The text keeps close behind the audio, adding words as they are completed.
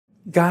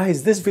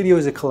Guys, this video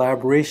is a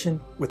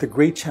collaboration with a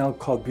great channel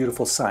called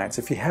Beautiful Science.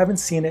 If you haven't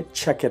seen it,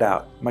 check it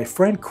out. My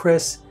friend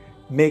Chris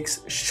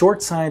makes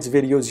short science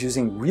videos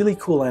using really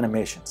cool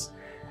animations.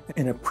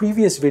 In a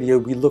previous video,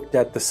 we looked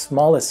at the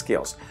smallest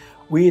scales.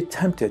 We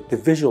attempted to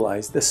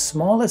visualize the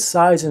smallest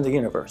size in the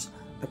universe,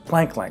 the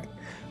Planck length,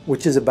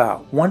 which is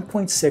about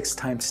 1.6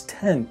 times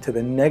 10 to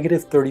the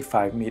negative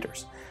 35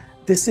 meters.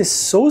 This is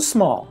so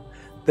small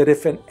that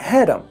if an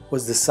atom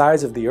was the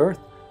size of the Earth,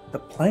 the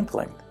Planck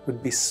length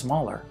would be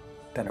smaller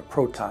than a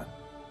proton.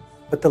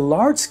 But the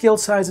large-scale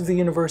size of the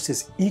universe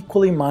is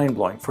equally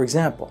mind-blowing. For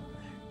example,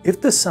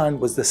 if the sun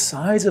was the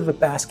size of a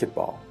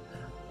basketball,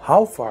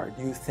 how far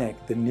do you think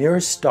the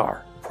nearest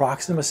star,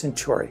 Proxima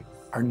Centauri,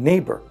 our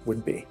neighbor,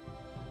 would be?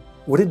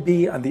 Would it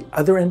be on the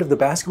other end of the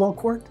basketball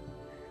court?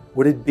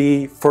 Would it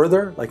be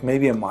further, like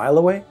maybe a mile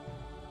away?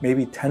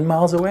 Maybe 10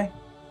 miles away?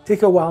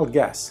 Take a wild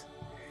guess.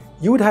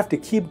 You would have to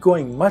keep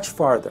going much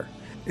farther.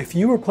 If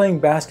you were playing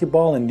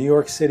basketball in New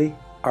York City,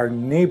 our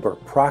neighbor,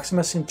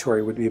 Proxima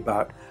Centauri, would be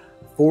about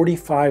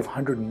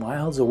 4,500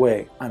 miles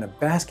away on a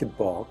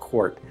basketball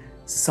court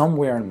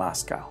somewhere in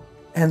Moscow.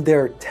 And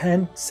there are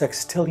 10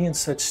 sextillion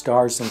such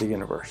stars in the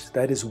universe.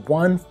 That is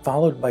 1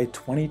 followed by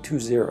 22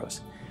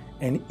 zeros.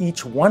 And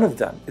each one of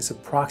them is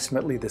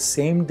approximately the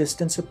same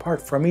distance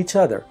apart from each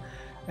other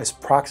as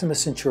Proxima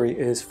Centauri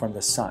is from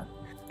the sun.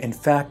 In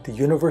fact, the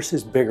universe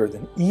is bigger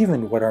than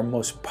even what our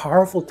most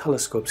powerful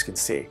telescopes can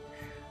see.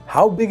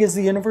 How big is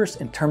the universe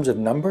in terms of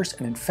numbers?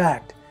 And in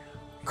fact,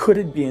 could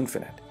it be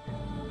infinite?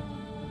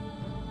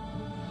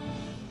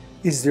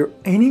 Is there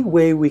any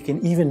way we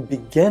can even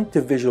begin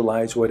to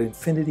visualize what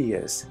infinity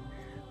is?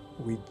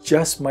 We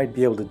just might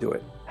be able to do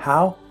it.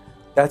 How?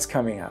 That's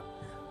coming up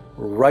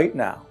right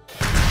now.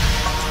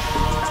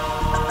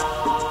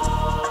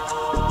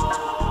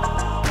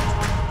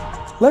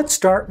 Let's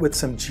start with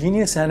some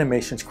genius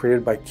animations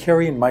created by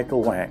Carrie and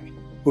Michael Wang,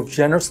 who've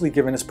generously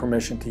given us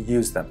permission to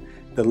use them.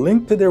 The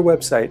link to their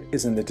website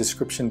is in the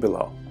description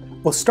below.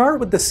 We'll start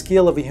with the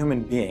scale of a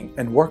human being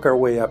and work our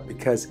way up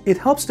because it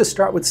helps to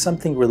start with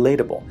something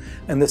relatable,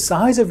 and the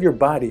size of your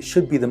body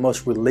should be the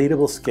most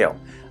relatable scale,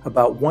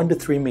 about 1 to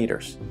 3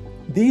 meters.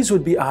 These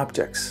would be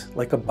objects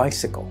like a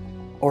bicycle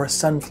or a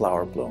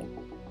sunflower bloom.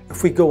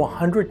 If we go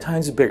 100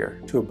 times bigger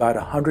to about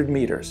 100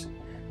 meters,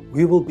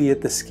 we will be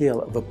at the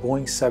scale of a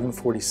Boeing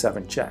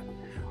 747 jet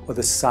or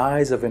the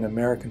size of an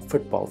American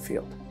football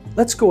field.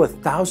 Let's go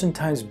 1,000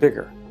 times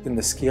bigger than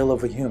the scale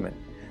of a human,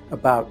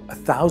 about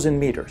 1,000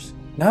 meters.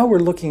 Now we're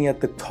looking at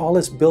the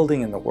tallest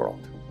building in the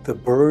world, the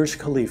Burj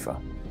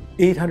Khalifa,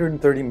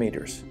 830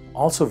 meters.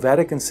 Also,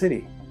 Vatican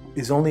City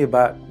is only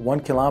about 1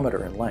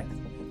 kilometer in length.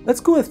 Let's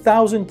go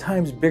 1,000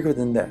 times bigger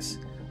than this,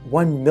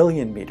 1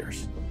 million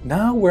meters.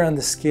 Now we're on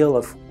the scale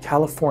of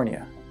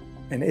California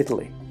and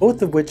Italy,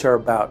 both of which are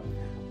about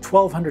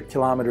 1,200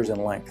 kilometers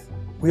in length.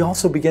 We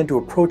also begin to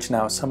approach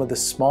now some of the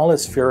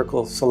smallest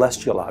spherical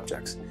celestial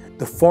objects.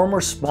 The former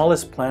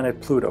smallest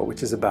planet Pluto,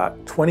 which is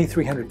about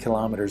 2,300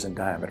 kilometers in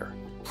diameter.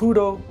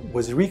 Pluto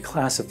was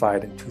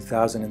reclassified in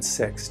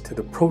 2006 to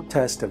the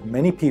protest of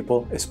many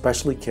people,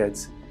 especially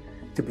kids,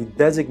 to be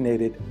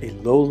designated a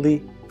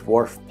lowly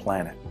dwarf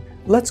planet.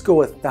 Let's go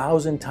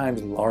 1,000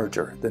 times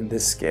larger than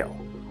this scale,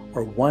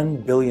 or 1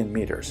 billion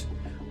meters.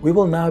 We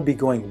will now be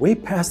going way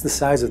past the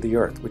size of the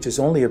Earth, which is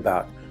only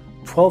about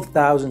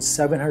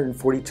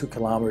 12,742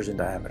 kilometers in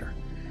diameter.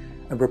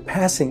 And we're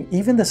passing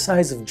even the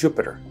size of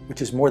Jupiter,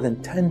 which is more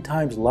than 10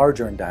 times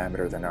larger in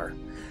diameter than Earth,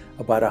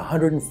 about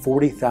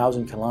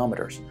 140,000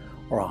 kilometers,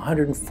 or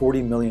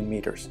 140 million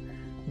meters.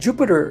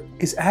 Jupiter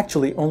is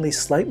actually only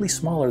slightly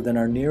smaller than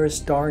our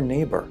nearest star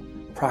neighbor,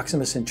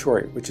 Proxima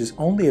Centauri, which is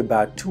only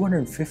about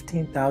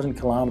 215,000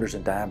 kilometers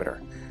in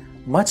diameter,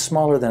 much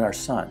smaller than our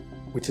Sun,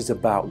 which is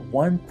about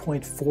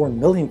 1.4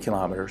 million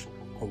kilometers,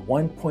 or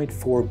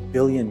 1.4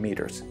 billion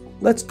meters.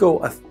 Let's go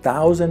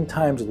 1,000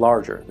 times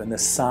larger than the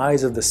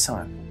size of the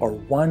Sun, or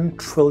 1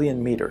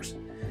 trillion meters.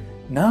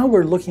 Now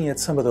we're looking at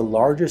some of the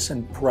largest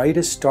and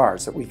brightest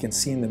stars that we can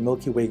see in the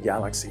Milky Way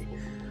galaxy.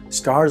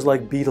 Stars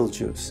like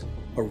Betelgeuse,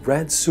 a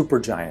red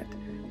supergiant,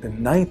 the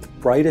 9th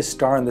brightest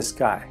star in the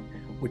sky,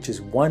 which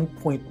is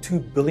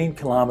 1.2 billion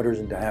kilometers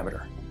in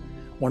diameter.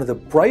 One of the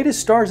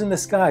brightest stars in the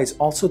sky is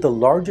also the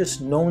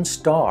largest known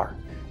star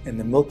in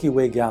the Milky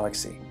Way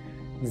galaxy,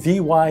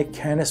 VY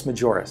Canis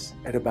Majoris,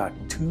 at about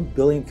 2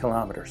 billion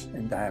kilometers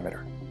in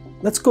diameter.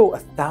 Let's go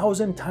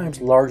 1,000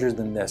 times larger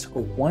than this,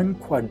 or 1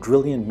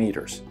 quadrillion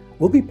meters.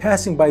 We'll be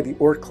passing by the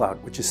Oort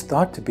cloud, which is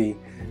thought to be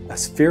a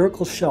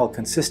spherical shell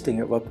consisting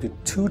of up to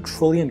 2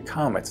 trillion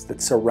comets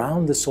that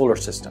surround the solar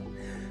system.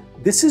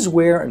 This is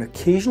where an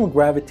occasional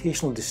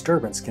gravitational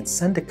disturbance can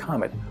send a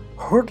comet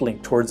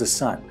hurtling towards the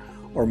sun,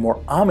 or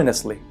more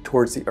ominously,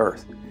 towards the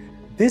Earth.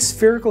 This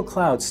spherical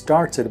cloud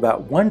starts at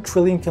about 1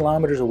 trillion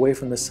kilometers away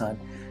from the sun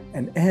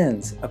and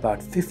ends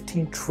about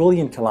 15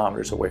 trillion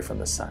kilometers away from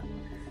the sun.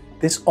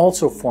 This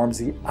also forms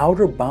the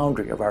outer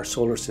boundary of our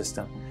solar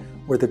system,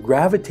 where the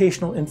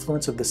gravitational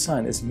influence of the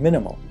sun is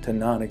minimal to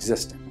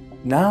non-existent.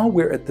 Now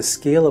we're at the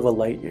scale of a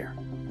light year,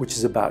 which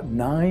is about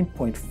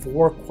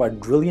 9.4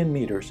 quadrillion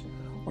meters,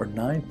 or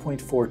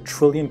 9.4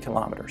 trillion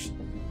kilometers.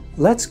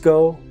 Let's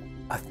go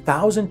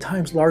 1,000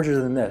 times larger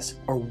than this,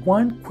 or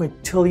 1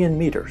 quintillion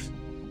meters.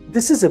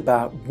 This is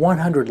about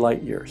 100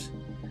 light years.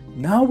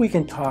 Now we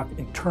can talk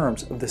in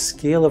terms of the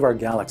scale of our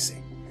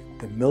galaxy,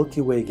 the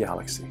Milky Way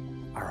galaxy,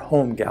 our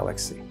home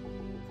galaxy.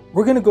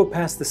 We're going to go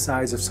past the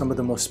size of some of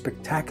the most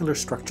spectacular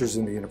structures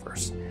in the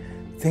universe,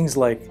 things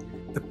like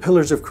the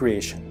Pillars of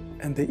Creation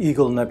and the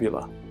Eagle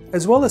Nebula,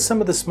 as well as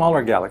some of the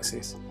smaller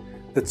galaxies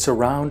that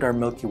surround our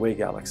Milky Way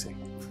galaxy.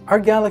 Our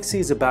galaxy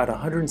is about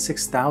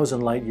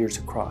 106,000 light years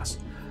across,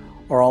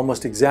 or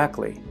almost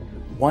exactly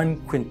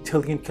 1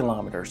 quintillion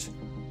kilometers.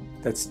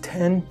 That's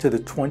 10 to the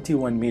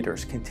 21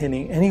 meters,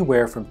 containing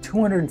anywhere from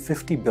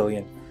 250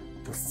 billion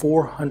to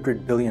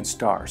 400 billion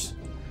stars.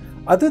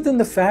 Other than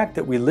the fact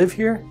that we live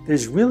here,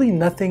 there's really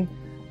nothing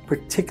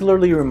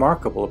particularly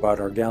remarkable about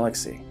our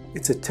galaxy.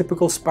 It's a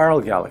typical spiral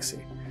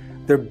galaxy.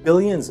 There are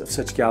billions of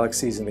such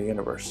galaxies in the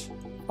universe.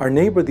 Our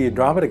neighbor, the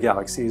Andromeda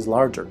Galaxy, is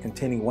larger,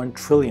 containing 1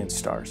 trillion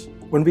stars.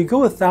 When we go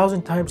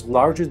 1,000 times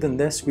larger than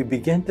this, we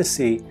begin to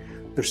see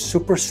the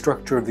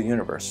superstructure of the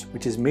universe,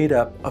 which is made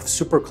up of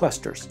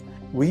superclusters.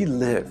 We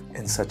live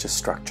in such a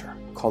structure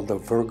called the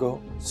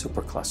Virgo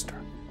supercluster.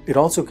 It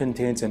also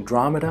contains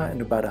Andromeda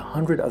and about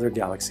 100 other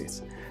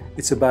galaxies.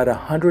 It's about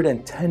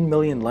 110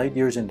 million light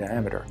years in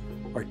diameter,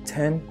 or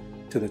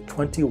 10 to the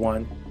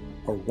 21,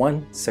 or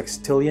 1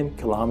 sextillion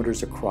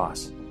kilometers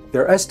across.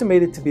 There are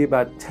estimated to be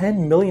about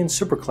 10 million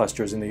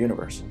superclusters in the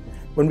universe.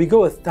 When we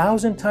go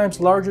 1,000 times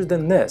larger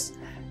than this,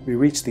 we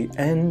reach the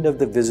end of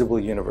the visible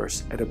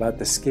universe at about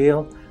the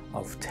scale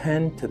of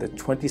 10 to the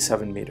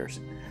 27 meters.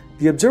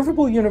 The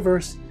observable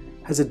universe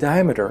has a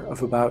diameter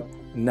of about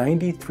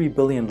 93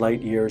 billion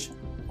light years,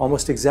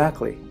 almost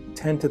exactly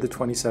 10 to the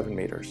 27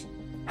 meters.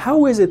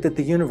 How is it that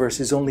the universe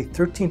is only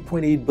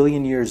 13.8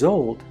 billion years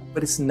old,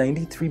 but it's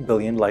 93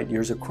 billion light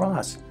years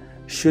across?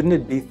 Shouldn't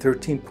it be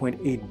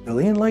 13.8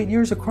 billion light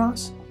years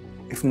across,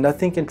 if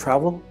nothing can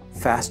travel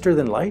faster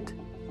than light?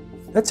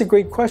 That's a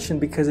great question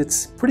because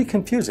it's pretty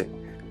confusing.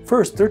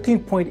 First,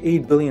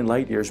 13.8 billion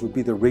light years would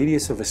be the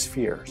radius of a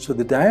sphere, so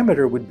the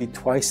diameter would be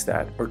twice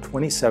that, or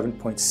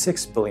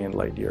 27.6 billion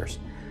light years.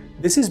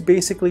 This is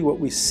basically what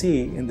we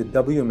see in the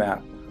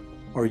WMAP,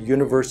 or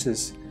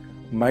universe's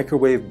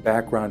microwave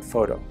background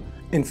photo.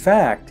 In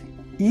fact,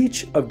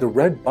 each of the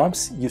red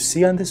bumps you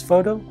see on this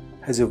photo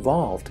has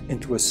evolved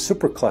into a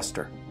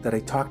supercluster that I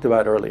talked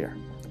about earlier.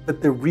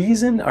 But the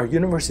reason our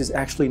universe is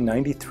actually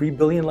 93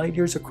 billion light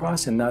years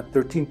across and not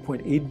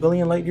 13.8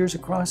 billion light years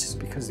across is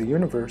because the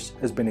universe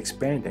has been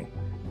expanding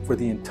for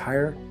the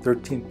entire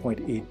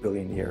 13.8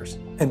 billion years.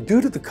 And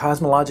due to the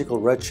cosmological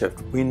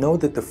redshift, we know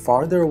that the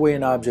farther away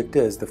an object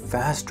is, the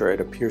faster it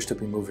appears to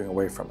be moving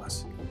away from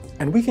us.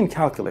 And we can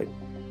calculate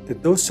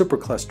that those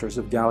superclusters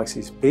of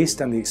galaxies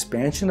based on the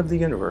expansion of the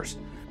universe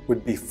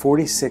would be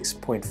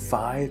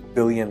 46.5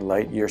 billion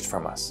light years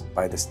from us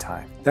by this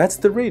time. That's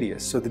the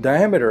radius, so the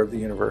diameter of the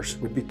universe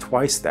would be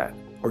twice that,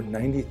 or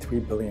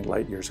 93 billion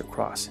light years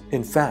across.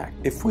 In fact,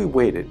 if we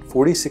waited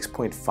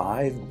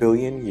 46.5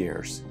 billion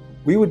years,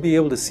 we would be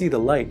able to see the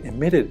light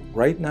emitted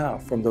right now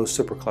from those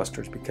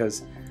superclusters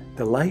because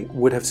the light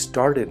would have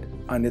started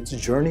on its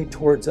journey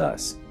towards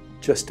us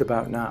just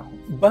about now.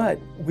 But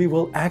we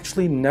will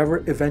actually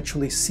never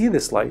eventually see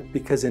this light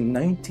because in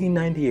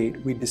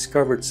 1998 we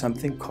discovered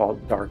something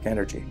called dark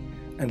energy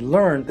and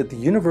learned that the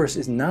universe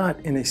is not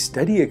in a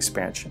steady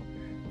expansion,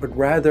 but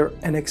rather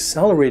an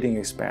accelerating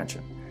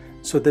expansion,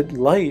 so that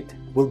light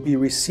will be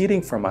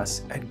receding from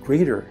us at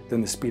greater than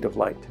the speed of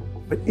light.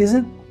 But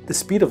isn't the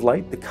speed of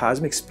light the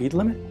cosmic speed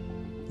limit?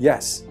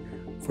 Yes,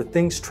 for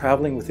things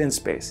traveling within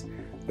space,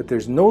 but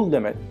there's no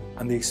limit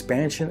on the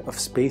expansion of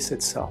space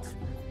itself.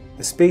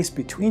 The space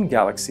between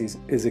galaxies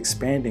is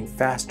expanding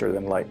faster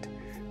than light.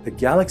 The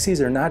galaxies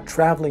are not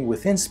traveling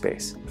within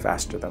space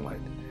faster than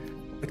light.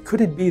 But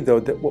could it be, though,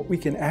 that what we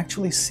can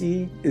actually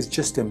see is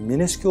just a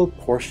minuscule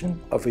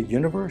portion of a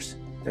universe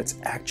that's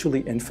actually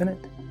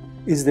infinite?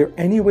 Is there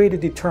any way to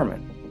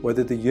determine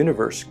whether the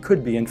universe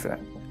could be infinite?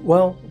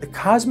 Well, the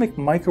cosmic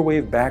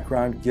microwave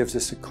background gives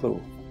us a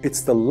clue.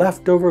 It's the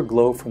leftover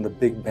glow from the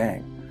Big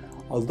Bang.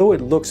 Although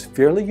it looks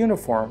fairly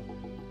uniform,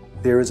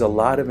 there is a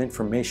lot of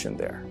information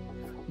there.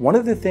 One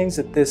of the things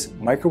that this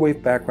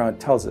microwave background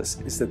tells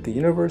us is that the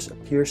universe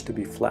appears to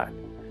be flat.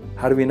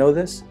 How do we know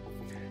this?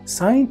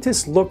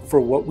 Scientists look for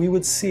what we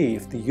would see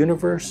if the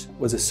universe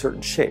was a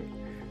certain shape.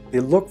 They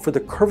look for the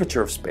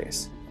curvature of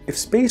space. If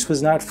space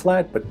was not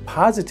flat but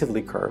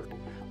positively curved,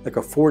 like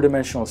a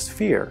four-dimensional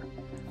sphere,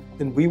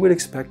 then we would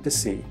expect to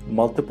see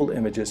multiple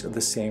images of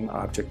the same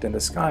object in the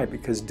sky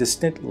because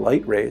distant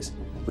light rays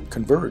would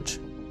converge.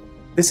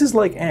 This is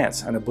like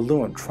ants on a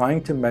balloon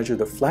trying to measure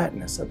the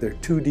flatness of their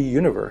 2D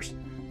universe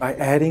by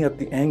adding up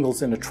the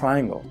angles in a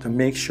triangle to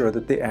make sure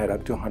that they add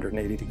up to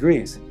 180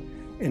 degrees.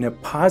 In a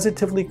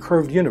positively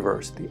curved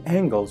universe, the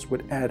angles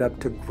would add up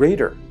to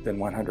greater than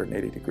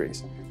 180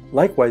 degrees.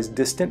 Likewise,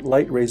 distant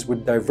light rays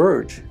would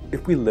diverge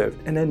if we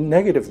lived in a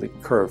negatively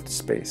curved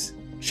space,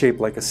 shaped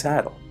like a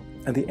saddle,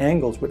 and the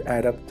angles would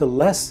add up to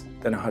less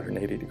than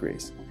 180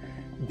 degrees.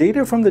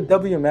 Data from the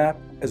WMAP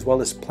as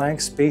well as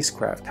Planck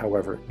spacecraft,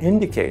 however,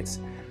 indicates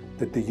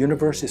that the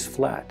universe is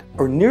flat,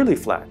 or nearly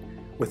flat,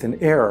 with an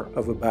error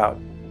of about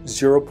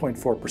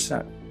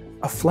 0.4%.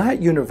 A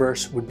flat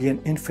universe would be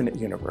an infinite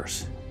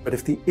universe, but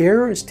if the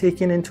error is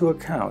taken into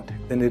account,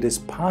 then it is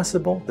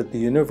possible that the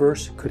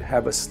universe could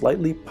have a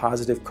slightly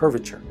positive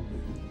curvature.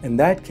 In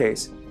that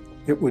case,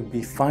 it would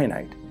be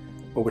finite,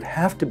 but would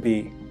have to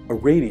be a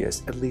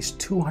radius at least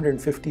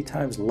 250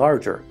 times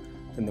larger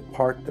than the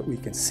part that we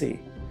can see.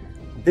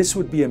 This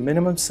would be a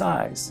minimum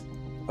size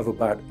of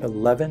about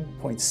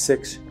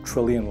 11.6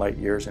 trillion light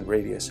years in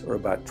radius, or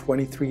about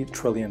 23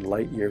 trillion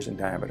light years in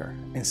diameter,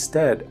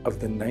 instead of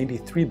the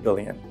 93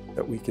 billion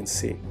that we can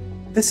see.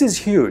 This is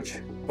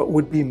huge, but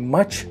would be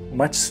much,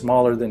 much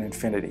smaller than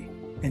infinity.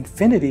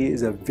 Infinity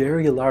is a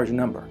very large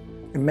number.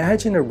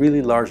 Imagine a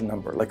really large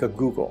number, like a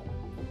Google,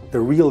 the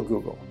real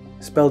Google,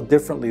 spelled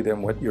differently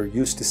than what you're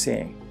used to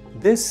seeing.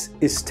 This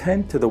is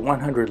 10 to the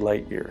 100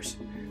 light years.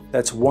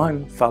 That's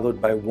 1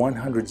 followed by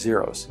 100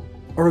 zeros.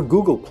 Or a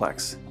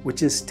Googleplex,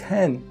 which is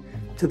 10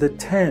 to the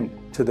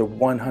 10 to the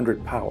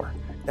 100 power.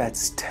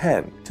 That's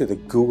 10 to the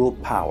Google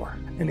power,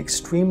 an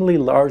extremely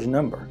large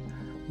number,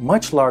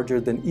 much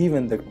larger than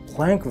even the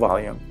Planck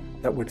volume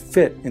that would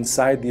fit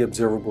inside the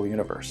observable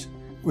universe,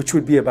 which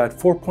would be about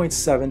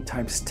 4.7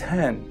 times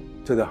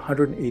 10 to the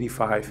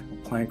 185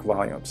 Planck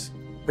volumes.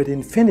 But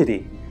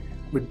infinity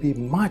would be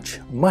much,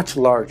 much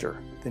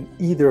larger than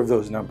either of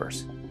those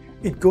numbers.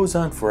 It goes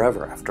on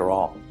forever after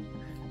all.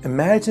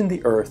 Imagine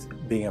the Earth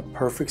being a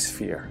perfect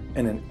sphere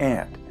and an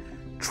ant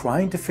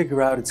trying to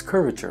figure out its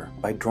curvature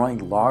by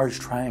drawing large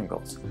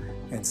triangles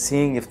and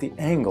seeing if the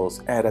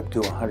angles add up to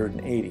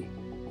 180.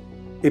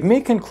 It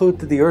may conclude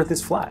that the Earth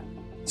is flat.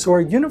 So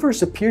our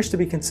universe appears to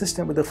be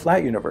consistent with a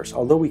flat universe,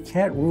 although we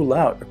can't rule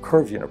out a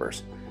curved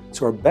universe.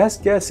 So our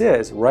best guess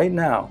is, right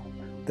now,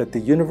 that the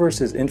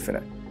universe is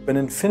infinite. But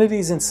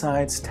infinities in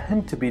science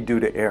tend to be due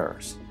to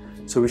errors,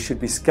 so we should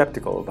be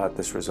skeptical about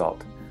this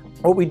result.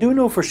 What we do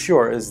know for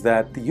sure is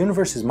that the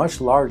universe is much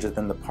larger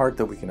than the part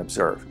that we can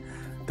observe.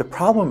 The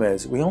problem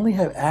is we only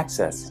have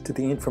access to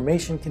the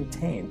information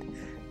contained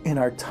in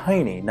our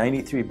tiny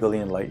 93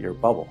 billion light year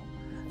bubble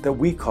that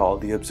we call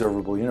the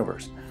observable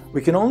universe.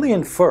 We can only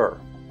infer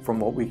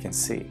from what we can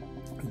see.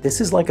 This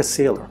is like a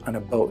sailor on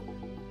a boat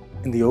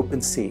in the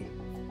open sea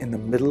in the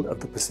middle of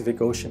the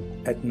Pacific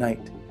Ocean at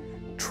night,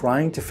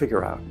 trying to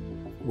figure out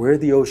where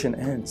the ocean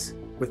ends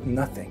with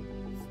nothing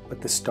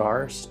but the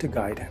stars to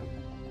guide him.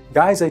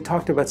 Guys, I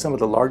talked about some of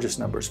the largest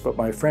numbers, but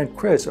my friend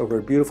Chris over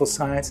at Beautiful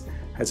Science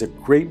has a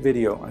great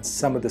video on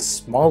some of the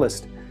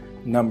smallest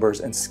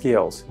numbers and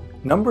scales.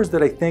 Numbers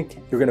that I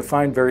think you're going to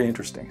find very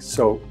interesting.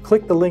 So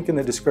click the link in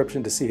the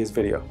description to see his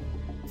video.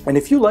 And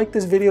if you like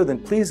this video, then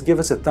please give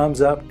us a thumbs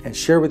up and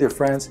share with your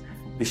friends.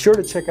 Be sure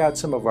to check out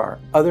some of our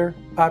other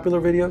popular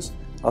videos.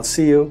 I'll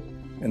see you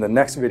in the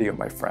next video,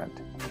 my friend.